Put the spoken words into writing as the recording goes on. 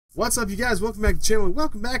What's up, you guys? Welcome back to the channel, and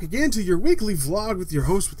welcome back again to your weekly vlog with your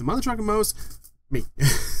host with the mother trucking most, me.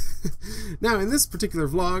 Now, in this particular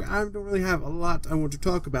vlog, I don't really have a lot I want to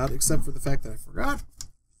talk about, except for the fact that I forgot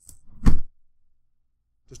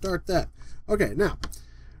to start that. Okay, now,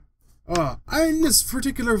 in this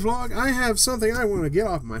particular vlog, I have something I want to get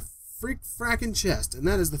off my fracking chest, and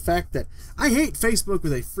that is the fact that I hate Facebook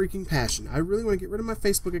with a freaking passion. I really want to get rid of my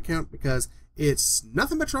Facebook account because it's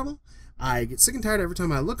nothing but trouble. I get sick and tired every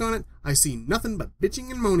time I look on it. I see nothing but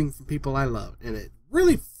bitching and moaning from people I love, and it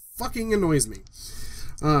really fucking annoys me.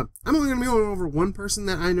 I'm only going to be going over one person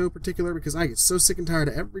that I know in particular because I get so sick and tired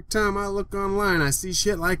of every time I look online I see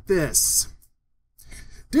shit like this.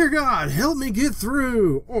 Dear God, help me get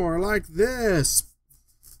through. Or like this.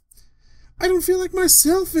 I don't feel like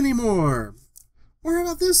myself anymore. Or how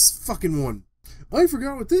about this fucking one? I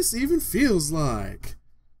forgot what this even feels like.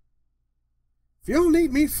 If y'all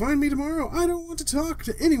need me, find me tomorrow. I don't want to talk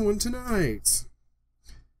to anyone tonight.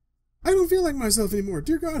 I don't feel like myself anymore.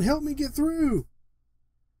 Dear God, help me get through.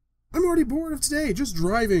 I'm already bored of today, just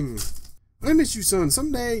driving. I miss you, son.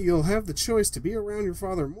 Someday you'll have the choice to be around your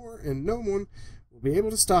father more, and no one will be able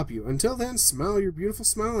to stop you. Until then, smile your beautiful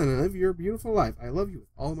smile and live your beautiful life. I love you with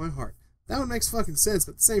all my heart. That one makes fucking sense,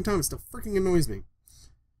 but at the same time, it still freaking annoys me.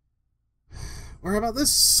 Or how about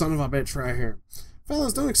this son of a bitch right here?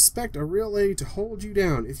 Fellas, don't expect a real lady to hold you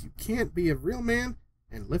down if you can't be a real man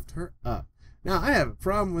and lift her up. Now, I have a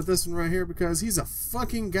problem with this one right here because he's a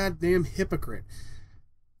fucking goddamn hypocrite.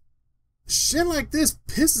 Shit like this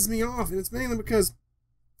pisses me off, and it's mainly because,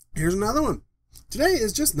 here's another one. Today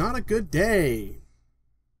is just not a good day.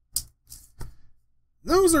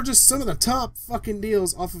 Those are just some of the top fucking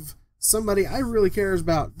deals off of somebody I really cares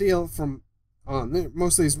about deal from,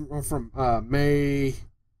 most of these are from May,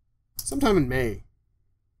 sometime in May.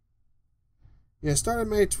 Yeah, started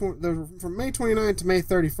from May 29th to May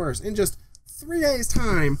 31st. In just 3 days'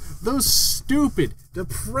 time, those stupid,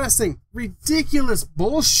 depressing, ridiculous,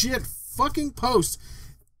 bullshit fucking posts.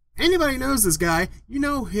 Anybody knows this guy, you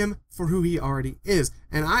know him for who he already is.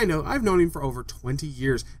 And I've known him for over 20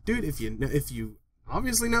 years. Dude, if you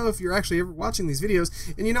obviously know, if you're actually ever watching these videos,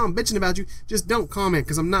 and you know I'm bitching about you, just don't comment,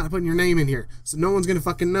 because I'm not putting your name in here. So no one's going to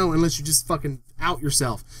fucking know unless you just fucking out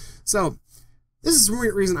yourself. So, this is the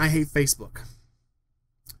reason I hate Facebook.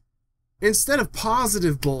 Instead of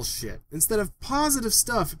positive bullshit, instead of positive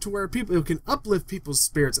stuff to where people can uplift people's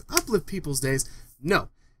spirits and uplift people's days, no.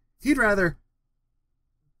 He'd rather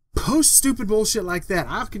post stupid bullshit like that.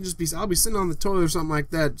 I'll be sitting on the toilet or something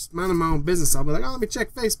like that, just minding my own business. I'll be like, oh, let me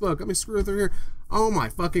check Facebook, let me screw through here. Oh my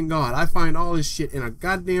fucking God, I find all this shit in a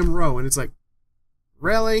goddamn row, and it's like,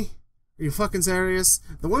 really? Are you fucking serious?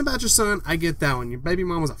 The one about your son, I get that one. Your baby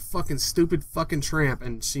mom was a fucking stupid fucking tramp,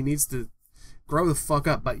 and she needs to grow the fuck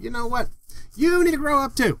up. But you know what? You need to grow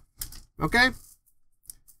up too. Okay?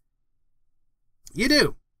 You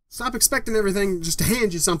do. Stop expecting everything just to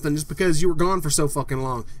hand you something just because you were gone for so fucking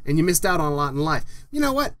long and you missed out on a lot in life. You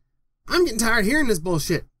know what? I'm getting tired of hearing this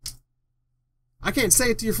bullshit. I can't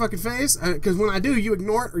say it to your fucking face because when I do, you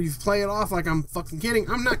ignore it or you play it off like I'm fucking kidding.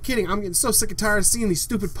 I'm not kidding. I'm getting so sick and tired of seeing these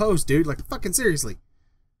stupid posts, dude. Like, fucking seriously.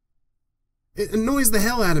 It annoys the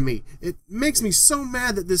hell out of me. It makes me so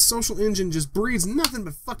mad that this social engine just breeds nothing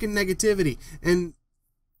but fucking negativity. And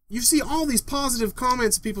you see all these positive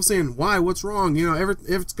comments of people saying, why, what's wrong, you know,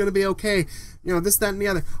 if it's going to be okay, you know, this, that, and the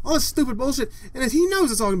other. All this stupid bullshit. And if he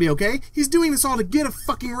knows it's all going to be okay, he's doing this all to get a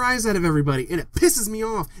fucking rise out of everybody. And it pisses me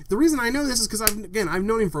off. The reason I know this is because, I've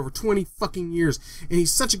known him for over 20 fucking years. And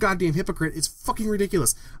he's such a goddamn hypocrite. It's fucking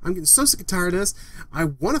ridiculous. I'm getting so sick and tired of this. I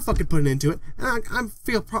want to fucking put an end to it. And I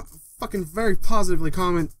feel fucking very positive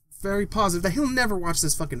that he'll never watch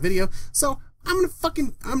this fucking video. So I'm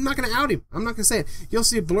not gonna out him. I'm not gonna say it. You'll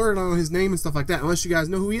see it blurred on his name and stuff like that. Unless you guys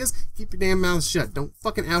know who he is, keep your damn mouths shut. Don't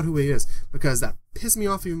fucking out who he is, because that pisses me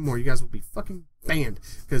off even more. You guys will be fucking banned,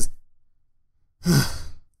 because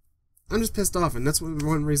I'm just pissed off, and that's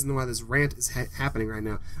one reason why this rant is happening right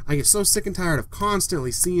now. I get so sick and tired of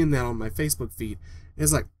constantly seeing that on my Facebook feed.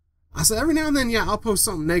 It's like, I said every now and then, yeah, I'll post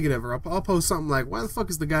something negative, or I'll post something like, why the fuck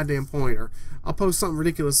is the goddamn point, or I'll post something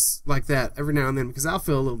ridiculous like that every now and then, because I'll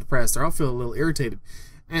feel a little depressed, or I'll feel a little irritated.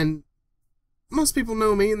 And most people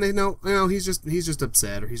know me, and they know, you know, he's just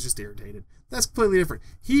upset, or he's just irritated. That's completely different.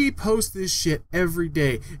 He posts this shit every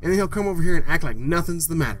day, and then he'll come over here and act like nothing's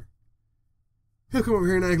the matter. He'll come over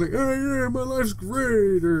here and act like, oh yeah, my life's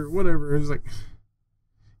great, or whatever. And it's like,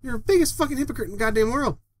 you're the biggest fucking hypocrite in the goddamn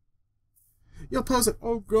world. You'll post it,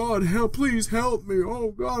 oh God, please help me.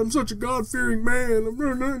 Oh God, I'm such a God-fearing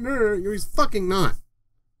man. He's fucking not.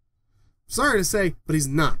 sorry to say, but he's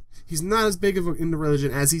not. He's not as big of into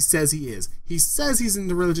religion as he says he is. He says he's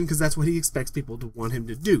into religion because that's what he expects people to want him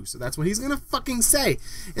to do. So that's what he's gonna fucking say.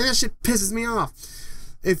 And that shit pisses me off.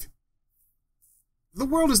 If the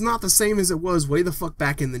world is not the same as it was way the fuck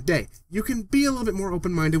back in the day, you can be a little bit more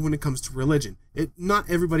open-minded when it comes to religion. Not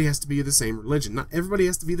everybody has to be the same religion. Not everybody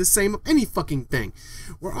has to be the same of any fucking thing.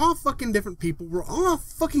 We're all fucking different people. We're all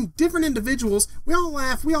fucking different individuals. We all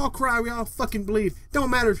laugh. We all cry. We all fucking bleed. Don't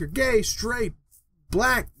matter if you're gay, straight,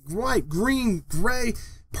 black, white, green, gray,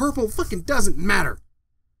 purple. Fucking doesn't matter.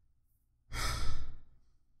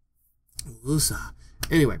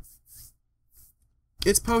 Anyway.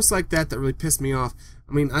 It's posts like that really piss me off.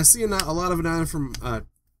 I mean, I see a lot of it on from a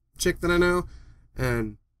chick that I know,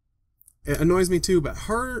 and it annoys me too, but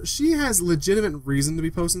she has legitimate reason to be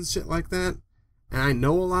posting shit like that, and I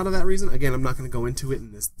know a lot of that reason. Again, I'm not going to go into it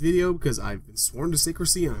in this video because I've been sworn to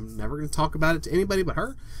secrecy, and I'm never going to talk about it to anybody but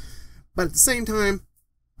her. But at the same time,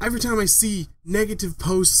 every time I see negative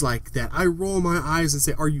posts like that, I roll my eyes and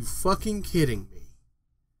say, are you fucking kidding me?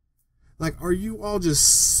 Like, are you all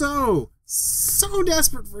just so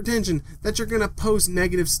desperate for attention that you're gonna post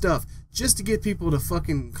negative stuff just to get people to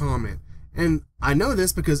fucking comment? And I know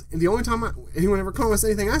this because the only time anyone ever comments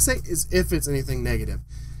anything I say is if it's anything negative.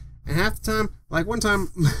 And half the time, like one time,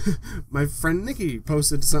 my friend Nikki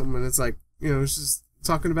posted something, and it's like, you know, it's just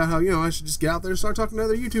talking about how, you know, I should just get out there and start talking to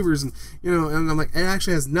other YouTubers, and, you know, and I'm like, it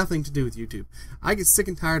actually has nothing to do with YouTube. I get sick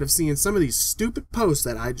and tired of seeing some of these stupid posts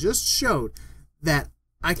that I just showed that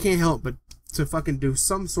I can't help but to fucking do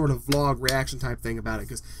some sort of vlog reaction type thing about it,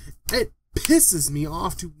 because it pisses me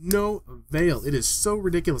off to no avail. It is so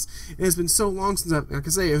ridiculous. It has been so long since like I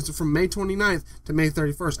say, it was from May 29th to May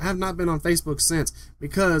 31st. I have not been on Facebook since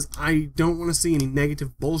because I don't want to see any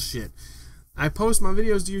negative bullshit. I post my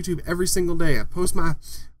videos to YouTube every single day. I post at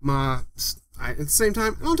the same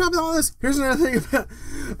time, and on top of all this, here's another thing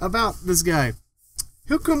about this guy.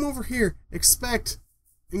 He'll come over here, expect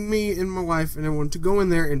me and my wife and everyone to go in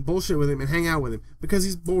there and bullshit with him and hang out with him because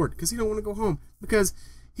he's bored, because he don't want to go home, because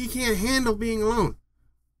he can't handle being alone.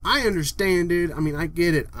 I understand, dude. I mean, I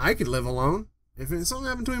get it. I could live alone. If something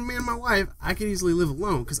happened between me and my wife, I could easily live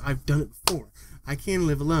alone because I've done it before. I can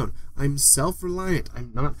live alone. I'm self-reliant.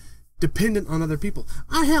 I'm not dependent on other people.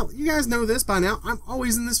 Hell, you guys know this by now. I'm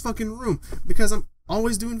always in this fucking room because I'm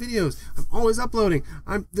always doing videos. I'm always uploading.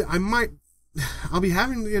 I'll be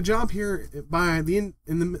having a job here by the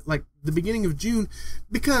beginning of June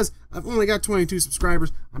because I've only got 22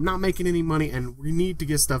 subscribers. I'm not making any money, and we need to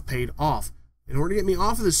get stuff paid off. In order to get me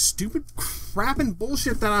off of this stupid crap and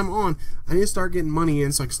bullshit that I'm on, I need to start getting money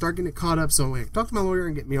in so I can start getting it caught up so I can talk to my lawyer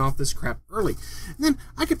and get me off this crap early. And then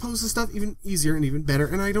I can post this stuff even easier and even better,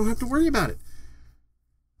 and I don't have to worry about it.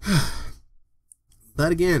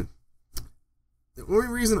 But again, the only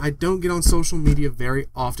reason I don't get on social media very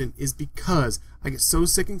often is because I get so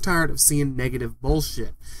sick and tired of seeing negative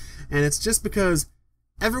bullshit. And it's just because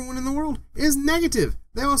everyone in the world is negative.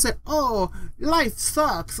 They all say, oh, life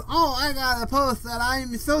sucks. Oh, I gotta post that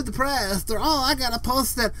I'm so depressed. Or, oh, I gotta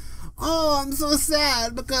post that, oh, I'm so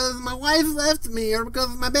sad because my wife left me. Or because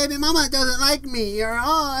my baby mama doesn't like me. Or,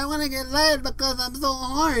 oh, I want to get laid because I'm so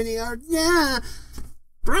horny. Or, yeah.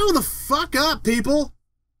 Grow the fuck up, people.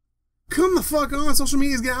 Come the fuck on. Social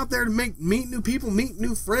media's get out there to meet new people, meet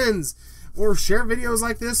new friends, or share videos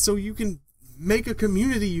like this so you can make a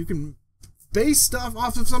community. You can base stuff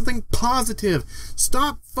off of something positive.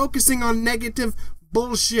 Stop focusing on negative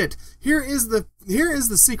bullshit. Here is the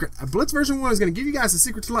secret. Blitz version 1 is going to give you guys the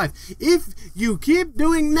secret to life. If you keep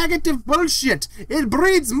doing negative bullshit, it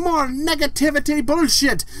breeds more negativity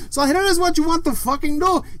bullshit. So here is what you want to fucking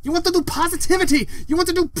do. You want to do positivity. You want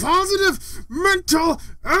to do positive mental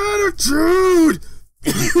attitude.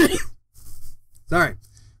 Sorry.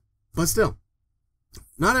 But still,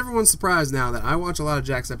 not everyone's surprised now that I watch a lot of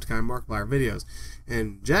Jacksepticeye and Markiplier videos.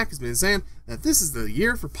 And Jack has been saying that this is the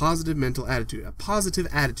year for positive mental attitude, a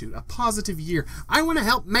positive year. I want to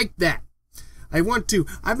help make that. I've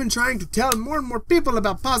been trying to tell more and more people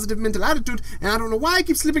about positive mental attitude, and I don't know why I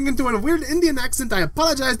keep slipping into a weird Indian accent. I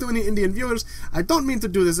apologize to any Indian viewers. I don't mean to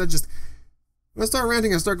do this. When I start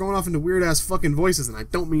ranting, I start going off into weird-ass fucking voices, and I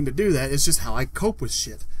don't mean to do that. It's just how I cope with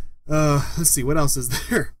shit. Let's see, what else is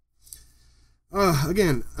there?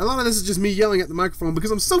 Again, a lot of this is just me yelling at the microphone because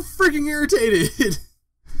I'm so freaking irritated.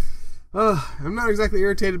 I'm not exactly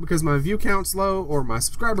irritated because my view count's low or my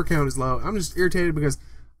subscriber count is low. I'm just irritated because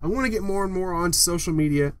I want to get more and more onto social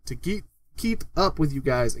media to keep up with you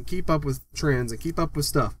guys and keep up with trends and keep up with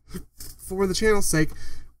stuff for the channel's sake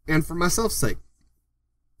and for myself's sake.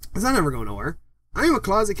 Because I never go nowhere. I'm a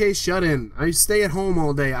closet case shut-in. I stay at home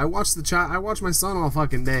all day. I watch my son all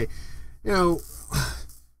fucking day. you know,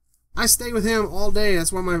 I stay with him all day.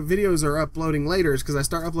 That's why my videos are uploading later, is because I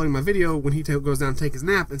start uploading my video when he goes down to take his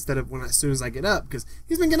nap instead of as soon as I get up, because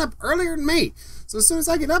he's been getting up earlier than me. So as soon as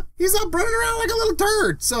I get up, he's up running around like a little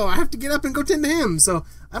turd. So I have to get up and go tend to him. So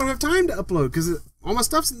I don't have time to upload because all my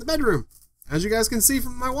stuff's in the bedroom. As you guys can see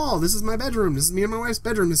from my wall, this is my bedroom. This is me and my wife's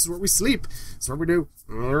bedroom. This is where we sleep. This is what we do.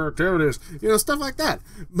 Activities. You know, stuff like that.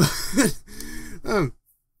 But,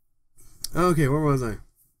 okay, where was I?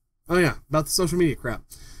 Oh yeah, about the social media crap.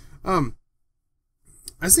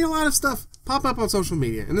 I see a lot of stuff pop up on social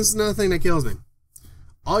media, and this is another thing that kills me.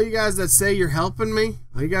 All you guys that say you're helping me,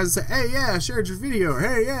 all you guys that say, hey, yeah, I shared your video, or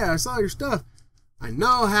hey, yeah, I saw your stuff. I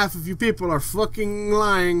know half of you people are fucking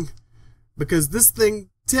lying, because this thing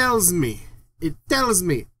tells me, it tells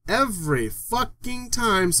me every fucking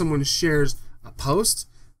time someone shares a post,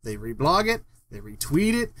 they reblog it, they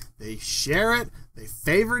retweet it, they share it, they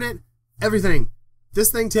favorite it, everything.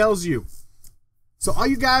 This thing tells you. So all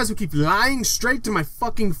you guys who keep lying straight to my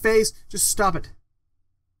fucking face, just stop it.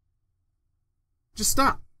 Just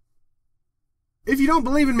stop. If you don't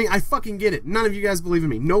believe in me, I fucking get it. None of you guys believe in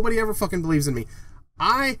me. Nobody ever fucking believes in me.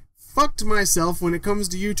 I fucked myself when it comes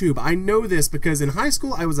to YouTube. I know this because in high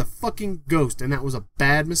school I was a fucking ghost, and that was a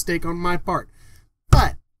bad mistake on my part.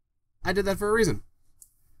 But I did that for a reason.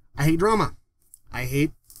 I hate drama. I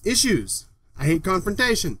hate issues. I hate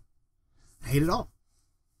confrontation. I hate it all.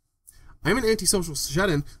 I'm an antisocial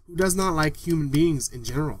shut-in who does not like human beings in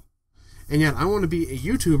general. And yet I want to be a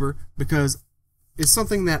YouTuber because it's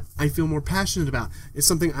something that I feel more passionate about. It's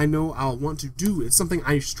something I know I'll want to do. It's something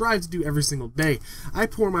I strive to do every single day. I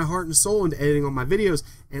pour my heart and soul into editing on my videos,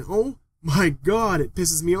 and oh my god, it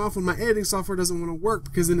pisses me off when my editing software doesn't want to work,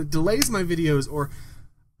 because then it delays my videos, or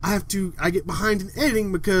I get behind in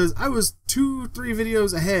editing because I was 2-3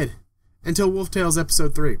 videos ahead until Wolf Tales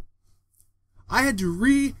episode 3. I had to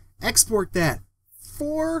re-export that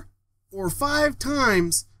 4 or 5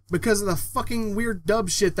 times because of the fucking weird dub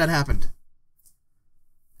shit that happened.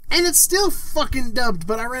 And it's still fucking dubbed,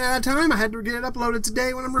 but I ran out of time. I had to get it uploaded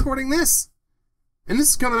today when I'm recording this. And this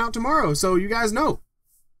is coming out tomorrow, so you guys know.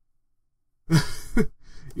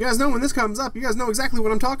 You guys know when this comes up. You guys know exactly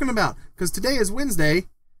what I'm talking about. Because today is Wednesday.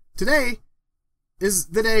 Today is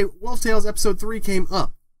the day Wolf Tales episode 3 came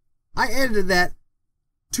up. I edited that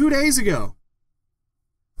 2 days ago.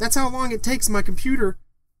 That's how long it takes my computer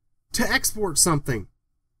to export something.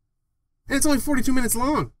 And it's only 42 minutes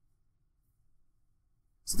long.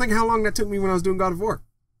 So think how long that took me when I was doing God of War.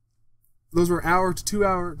 Those were hour to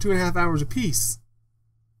 2.5 hours a piece.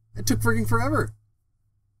 It took freaking forever.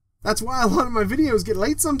 That's why a lot of my videos get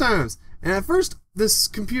late sometimes. And at first, this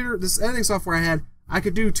editing software I had, I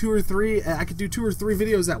could do 2 or 3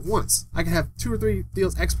 videos at once. I could have 2 or 3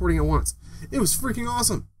 deals exporting at once. It was freaking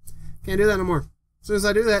awesome. Can't do that no more. As soon as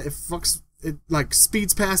I do that, it like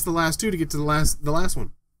speeds past the last 2 to get to the last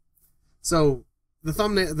one. So the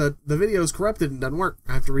thumbnail, the video is corrupted and doesn't work.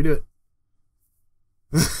 I have to redo it.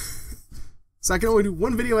 So I can only do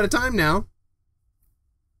 1 video at a time now.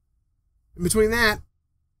 In between that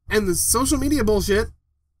and the social media bullshit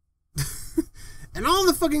and all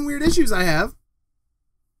the fucking weird issues I have,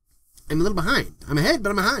 I'm a little behind. I'm ahead,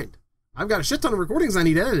 but I'm behind. I've got a shit ton of recordings I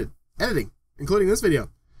need editing, including this video.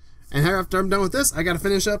 And after I'm done with this, I gotta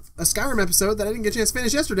finish up a Skyrim episode that I didn't get a chance to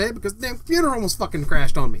finish yesterday because the damn computer almost fucking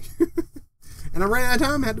crashed on me. And I ran out of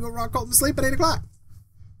time. I had to go rock Colton to sleep at 8 o'clock.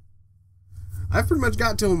 I've pretty much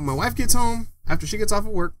got till my wife gets home after she gets off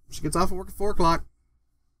of work. She gets off of work at 4 o'clock.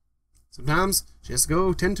 Sometimes she has to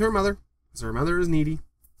go tend to her mother because her mother is needy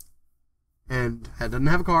and doesn't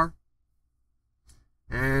have a car.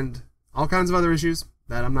 And all kinds of other issues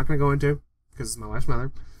that I'm not going to go into because it's my wife's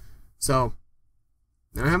mother. So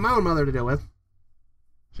then I have my own mother to deal with.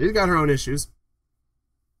 She's got her own issues.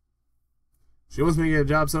 She wants me to get a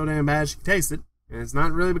job so damn bad she can taste it, and it's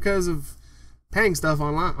not really because of paying stuff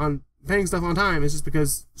on time. It's just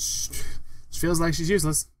because she feels like she's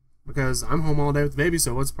useless because I'm home all day with the baby.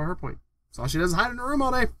 So what's her point? So all she does is hide in her room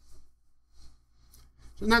all day.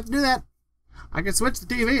 She doesn't have to do that. I can switch the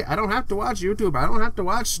TV. I don't have to watch YouTube. I don't have to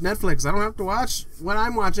watch Netflix. I don't have to watch what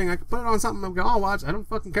I'm watching. I can put it on something we can all watch. I don't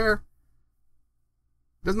fucking care.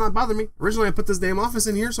 It does not bother me. Originally, I put this damn office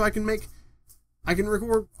in here so I can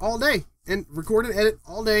record all day and record and edit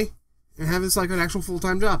all day and have this like an actual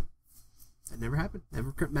full-time job. That never happened.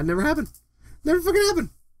 That never happened. Never fucking happened.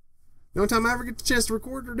 The only time I ever get the chance to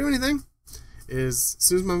record or do anything is as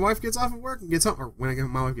soon as my wife gets off of work and gets home, or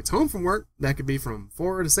when my wife gets home from work. That could be from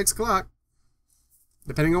 4 to 6 o'clock,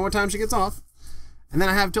 depending on what time she gets off. And then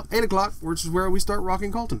I have till 8 o'clock, which is where we start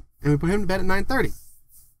rocking Colton, and we put him to bed at 9:30.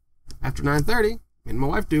 After 9:30, me and my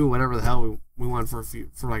wife do whatever the hell we went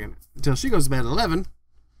until she goes to bed at 11.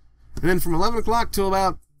 And then from 11 o'clock till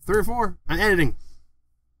about 3 or 4, I'm editing.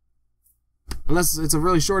 Unless it's a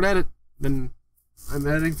really short edit, then I'm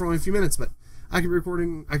editing for only a few minutes. But I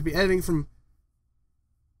could be editing from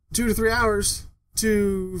 2 to 3 hours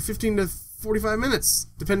to 15 to 45 minutes,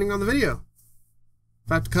 depending on the video.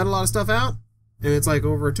 If I have to cut a lot of stuff out, and it's like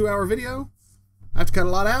over a 2-hour video, I have to cut a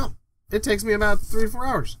lot out. It takes me about 3 to 4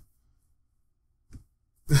 hours.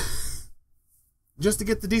 Just to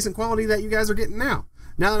get the decent quality that you guys are getting now.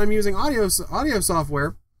 Now that I'm using audio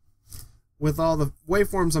software with all the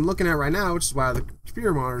waveforms I'm looking at right now, which is why the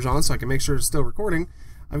computer monitor's on, so I can make sure it's still recording.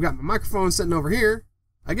 I've got my microphone sitting over here.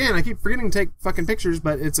 Again, I keep forgetting to take fucking pictures,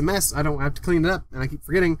 but it's a mess. I don't have to clean it up, and I keep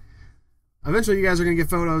forgetting. Eventually, you guys are gonna get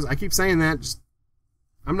photos. I keep saying that. Just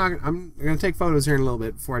I'm gonna take photos here in a little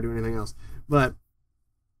bit before I do anything else. But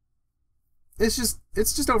it's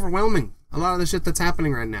just overwhelming. A lot of the shit that's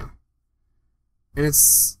happening right now. And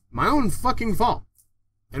it's my own fucking fault.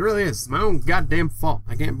 It really is. It's my own goddamn fault.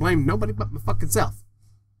 I can't blame nobody but my fucking self.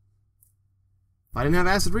 If I didn't have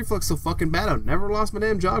acid reflux so fucking bad, I would never have lost my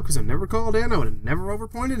damn job because I never called in. I would have never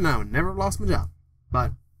overpointed and I would never have lost my job.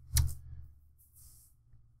 But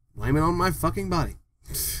blame it on my fucking body.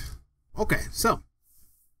 Okay, so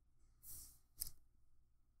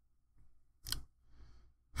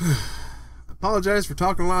I apologize for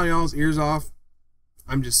talking a lot of y'all's ears off.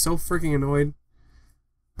 I'm just so freaking annoyed.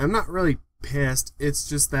 I'm not really pissed. It's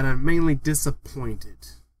just that I'm mainly disappointed.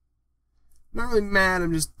 I'm not really mad,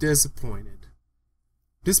 I'm just disappointed.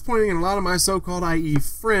 Disappointing in a lot of my so-called IE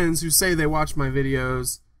friends who say they watch my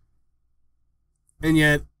videos, and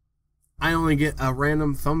yet I only get a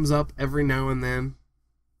random thumbs up every now and then.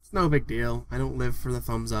 It's no big deal. I don't live for the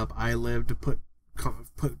thumbs up. I live to put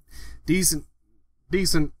decent.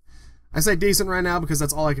 I say decent right now because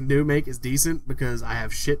that's all I can do. Make is decent because I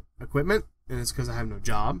have shit equipment, and it's because I have no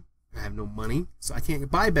job. I have no money, so I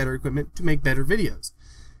can't buy better equipment to make better videos.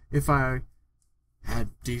 If I had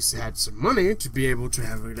some money to be able to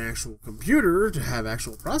have an actual computer, to have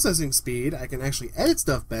actual processing speed, I can actually edit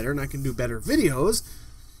stuff better, and I can do better videos.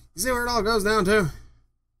 You see where it all goes down to?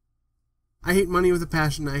 I hate money with a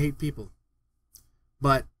passion. I hate people.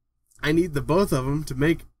 But I need the both of them to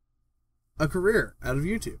make a career out of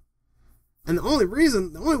YouTube. And the only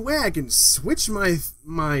way I can switch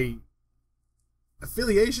my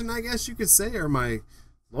affiliation, I guess you could say, or my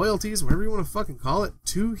loyalties, whatever you want to fucking call it,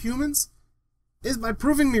 to humans, is by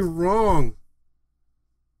proving me wrong.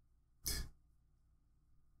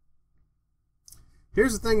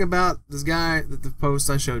 Here's the thing about this guy, the post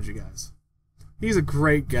I showed you guys. He's a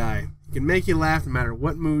great guy. He can make you laugh no matter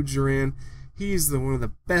what mood you're in. He's one of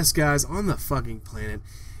the best guys on the fucking planet.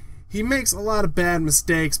 He makes a lot of bad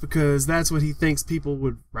mistakes because that's what he thinks people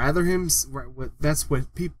would rather him. That's what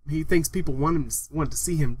he thinks people want to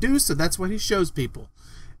see him do. So that's what he shows people.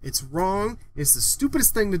 It's wrong. It's the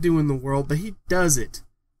stupidest thing to do in the world, but he does it,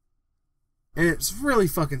 and it's really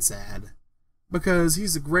fucking sad because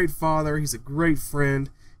he's a great father. He's a great friend.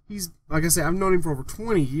 He's, like I said, I've known him for over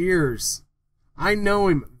 20 years. I know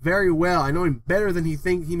him very well. I know him better than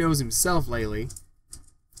he knows himself lately.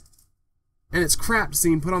 And it's crap to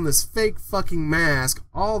see him put on this fake fucking mask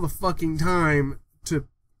all the fucking time to...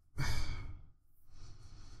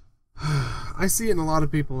 I see it in a lot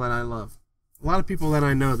of people that I love. A lot of people that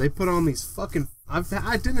I know. They put on these fucking...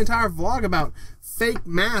 I did an entire vlog about fake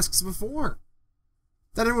masks before.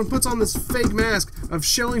 That everyone puts on this fake mask of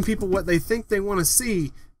showing people what they think they want to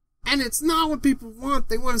see. And it's not what people want.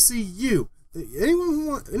 They want to see you.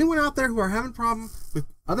 Anyone out there who are having a problem with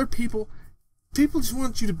other people, people just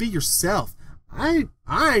want you to be yourself.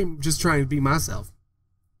 I'm just trying to be myself.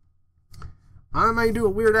 I may do a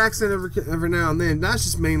weird accent every now and then. That's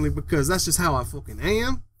just mainly because that's just how I fucking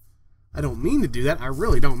am. I don't mean to do that. I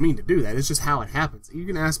really don't mean to do that. It's just how it happens. You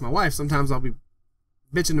can ask my wife. Sometimes I'll be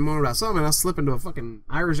bitching and moaning about something, and I'll slip into a fucking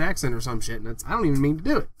Irish accent or some shit, and I don't even mean to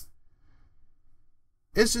do it.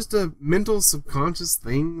 It's just a mental, subconscious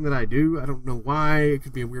thing that I do. I don't know why. It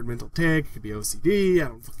could be a weird mental tick. It could be OCD. I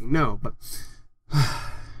don't fucking know. But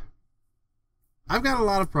I've got a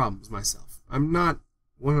lot of problems myself. I'm not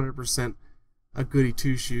 100% a goody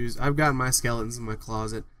two-shoes. I've got my skeletons in my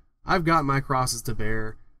closet. I've got my crosses to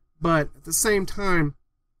bear. But at the same time,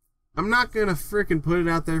 I'm not going to frickin' put it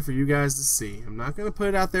out there for you guys to see. I'm not going to put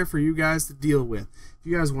it out there for you guys to deal with. If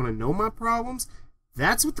you guys want to know my problems,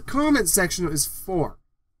 that's what the comment section is for.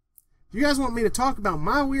 If you guys want me to talk about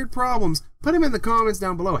my weird problems, put them in the comments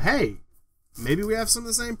down below. Hey, maybe we have some of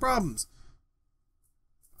the same problems.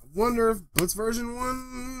 I wonder if Blitz version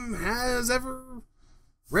 1 has ever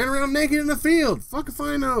ran around naked in a field. Fuck if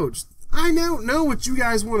I know. I don't know what you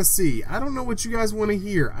guys want to see. I don't know what you guys want to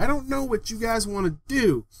hear. I don't know what you guys want to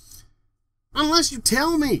do. Unless you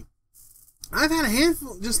tell me. I've had a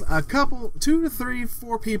handful, just a couple, 2 to 3,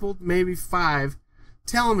 4 people, maybe 5,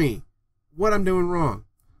 tell me what I'm doing wrong.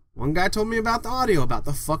 One guy told me about the audio, about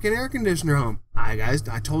the fucking air conditioner home.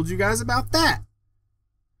 I told you guys about that.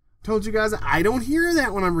 Told you guys I don't hear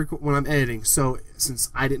that when I'm editing. So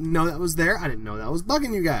since I didn't know that was there, I didn't know that was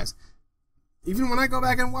bugging you guys. Even when I go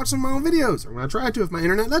back and watch some of my own videos, or when I try to, if my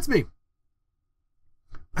internet lets me,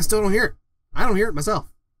 I still don't hear it. I don't hear it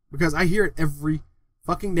myself because I hear it every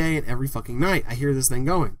fucking day and every fucking night. I hear this thing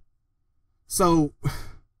going. So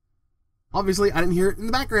obviously I didn't hear it in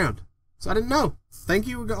the background. So I didn't know. Thank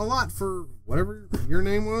you a lot for whatever your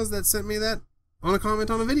name was that sent me that on a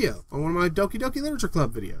comment on a video, on one of my Doki Doki Literature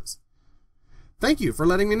Club videos. Thank you for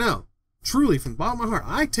letting me know. Truly, from the bottom of my heart,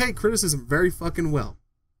 I take criticism very fucking well.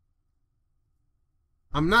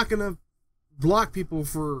 I'm not going to block people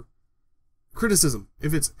for criticism.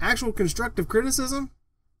 If it's actual constructive criticism,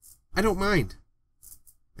 I don't mind.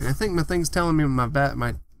 And I think my thing's telling me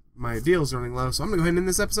my deal's running low, so I'm going to go ahead and end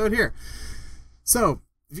this episode here. So,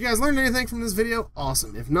 if you guys learned anything from this video,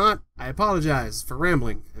 awesome. If not, I apologize for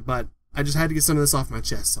rambling, but I just had to get some of this off my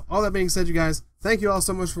chest. So all that being said, you guys, thank you all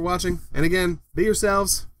so much for watching. And again, be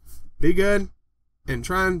yourselves, be good, and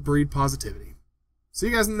try and breed positivity. See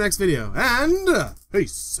you guys in the next video, and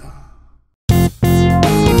peace.